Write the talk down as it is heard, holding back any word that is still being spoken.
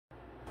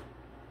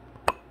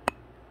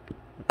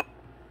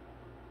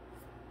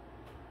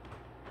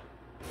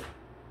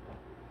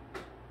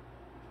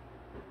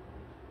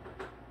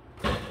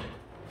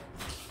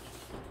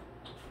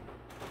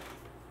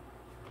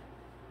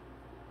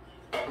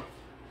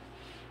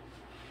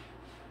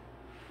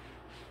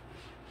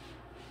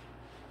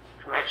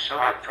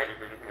What?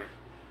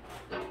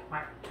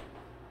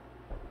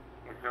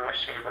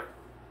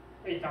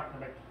 What are you talking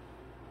about?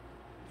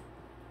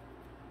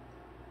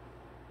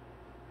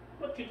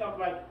 What you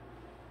talking about?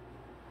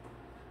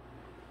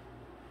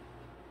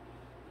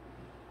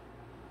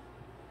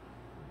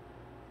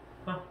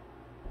 Huh?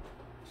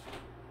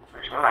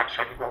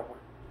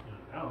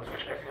 No.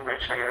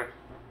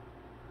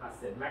 I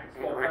said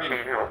Maxwell Bird. I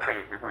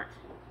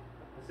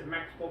said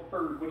Maxwell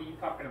Bird. What are you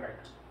talking about?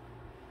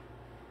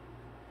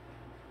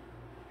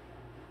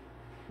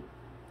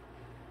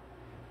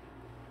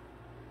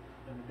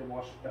 I need to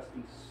wash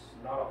Dusty's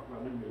snot off my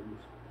windows.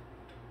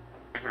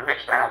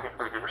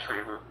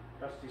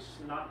 Dusty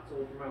snot's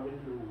over my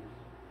windows.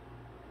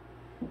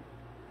 And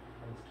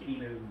his kitty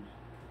nose.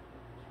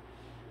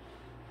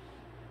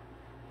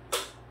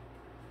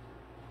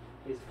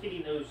 His kitty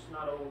nose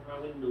snot over my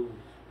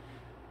windows.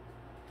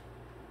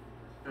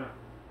 Huh.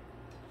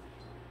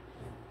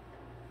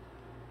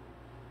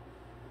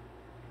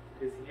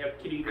 Does he have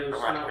kitty nose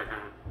snot?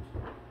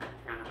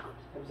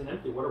 That was an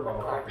empty water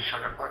bottle popping.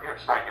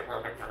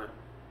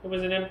 It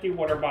was an empty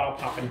water bottle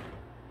popping.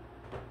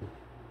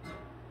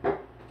 That's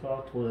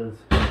all it was.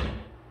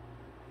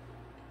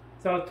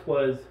 That's all it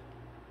was.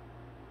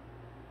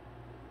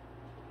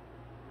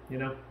 You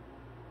know?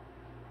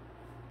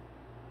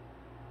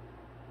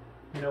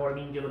 You know what I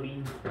mean, Jelly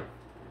Bean?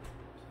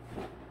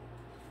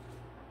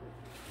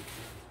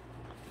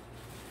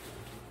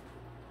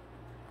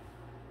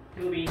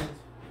 Jelly Beans.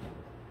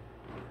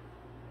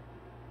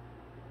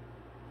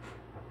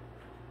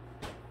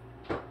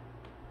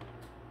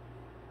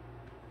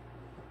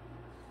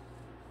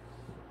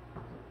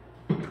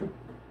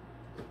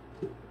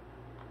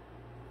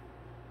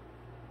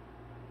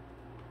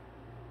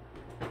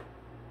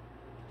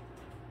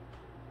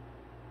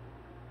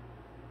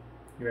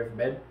 You ready for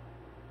bed?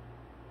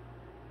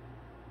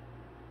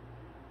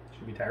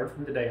 Should be tired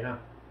from today, huh?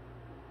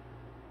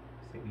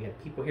 See, we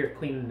had people here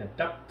cleaning the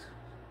duct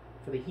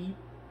for the heat.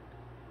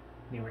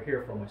 And they were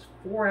here for almost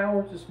 4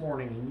 hours this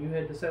morning, and you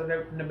had to sit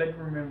out in the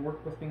bedroom and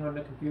work with me on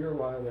the computer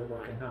while they're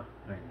working, huh?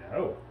 I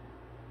know.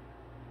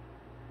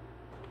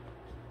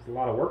 It's a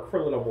lot of work for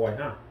a little boy,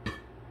 huh?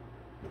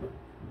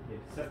 You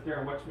sit there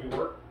and watch me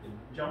work and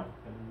jump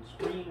and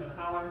scream and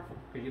holler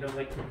because you don't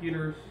like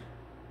computers.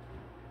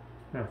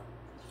 No.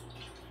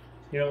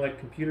 You don't like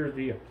computers,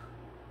 do you?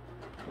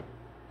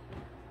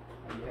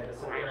 You had to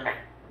sit there and...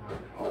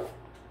 Oh.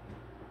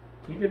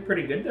 You did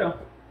pretty good, though.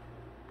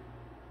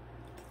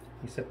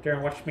 You sat there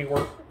and watched me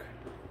work.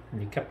 And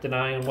you kept an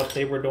eye on what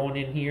they were doing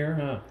in here,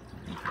 huh?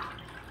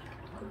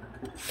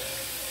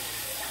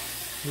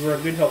 You were a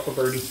good helper,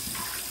 Birdie.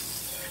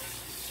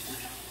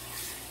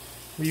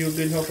 Were you a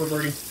good helper,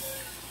 Birdie?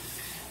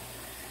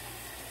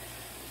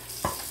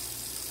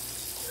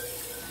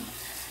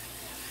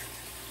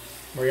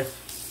 Were you?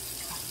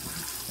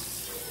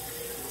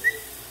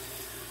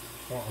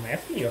 Well, I'm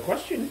asking you a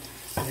question.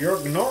 You're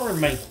ignoring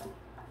me.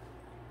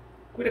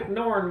 Quit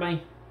ignoring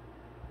me.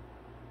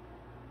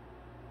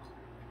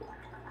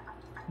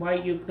 Why are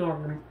you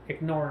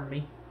ignoring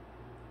me?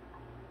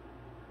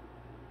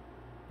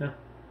 Huh? Do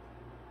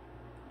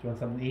you want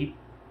something to eat?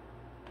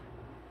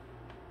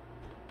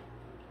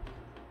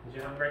 Is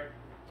you hungry?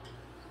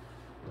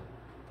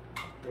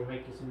 We'll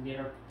make you some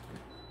dinner.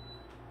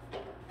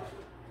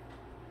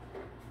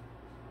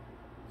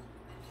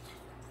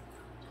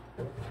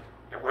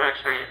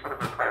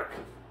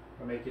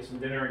 I'll make you some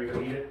dinner and you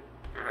gonna eat it?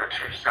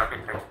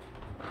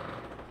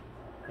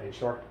 Are you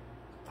sure?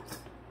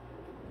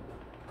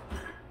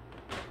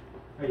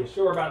 Are you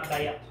sure about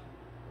that?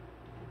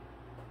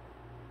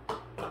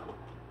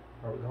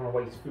 Are we gonna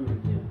waste food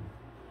again?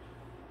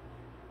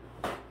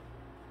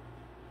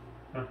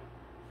 Huh?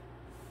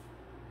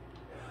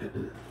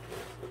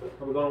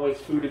 Are we gonna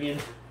waste food again?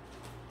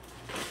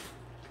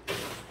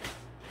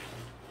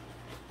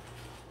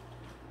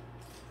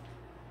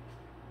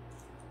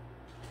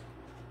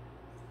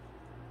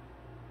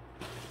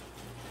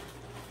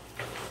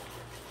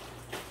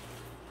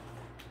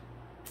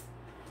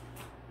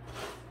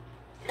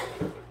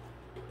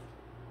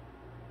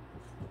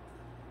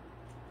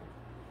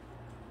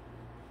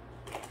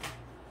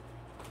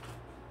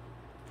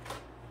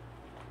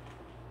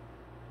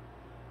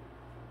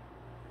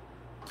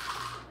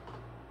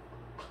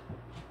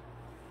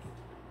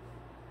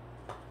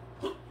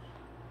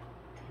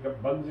 You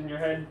got bugs in your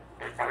head?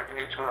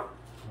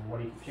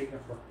 What are you shaking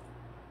it for?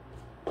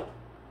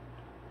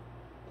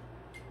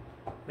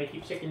 What do you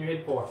keep shaking your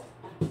head for?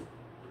 You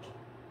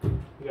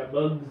got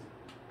bugs?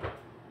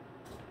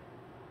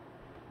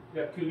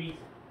 You got cooties?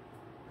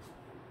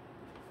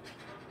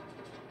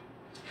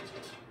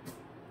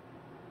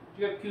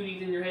 You got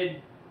cooties in your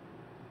head?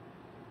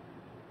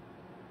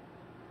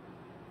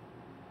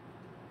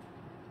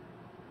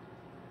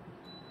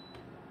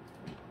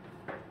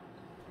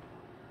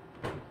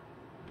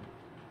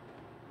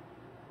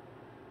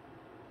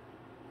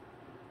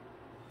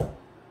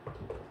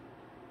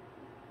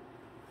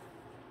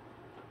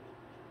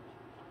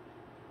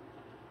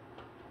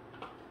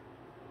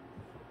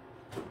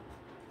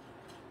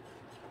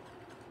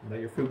 Let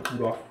your food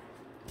cool off.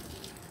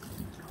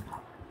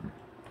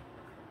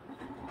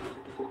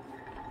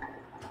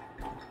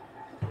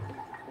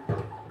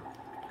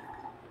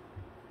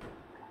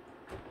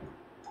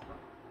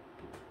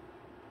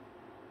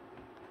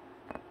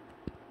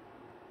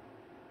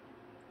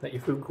 Let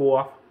your food cool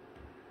off.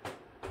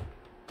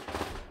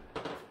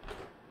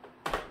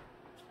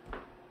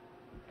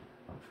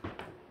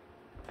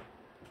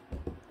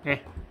 Eh.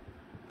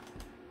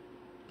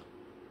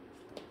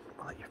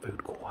 Let your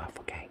food cool off,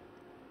 okay?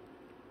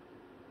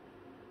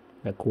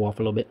 Let it cool off a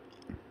little bit.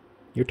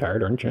 You're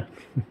tired, aren't you?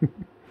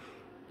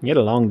 You had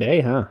a long day,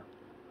 huh?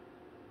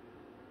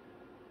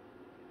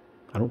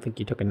 I don't think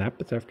you took a nap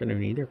this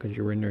afternoon either because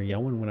you were in there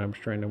yelling when I was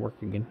trying to work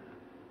again.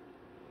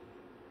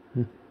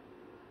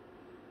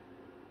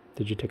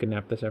 Did you take a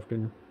nap this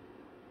afternoon?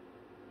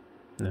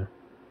 No.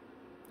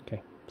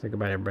 Okay. Say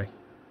goodbye, everybody.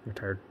 You're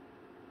tired.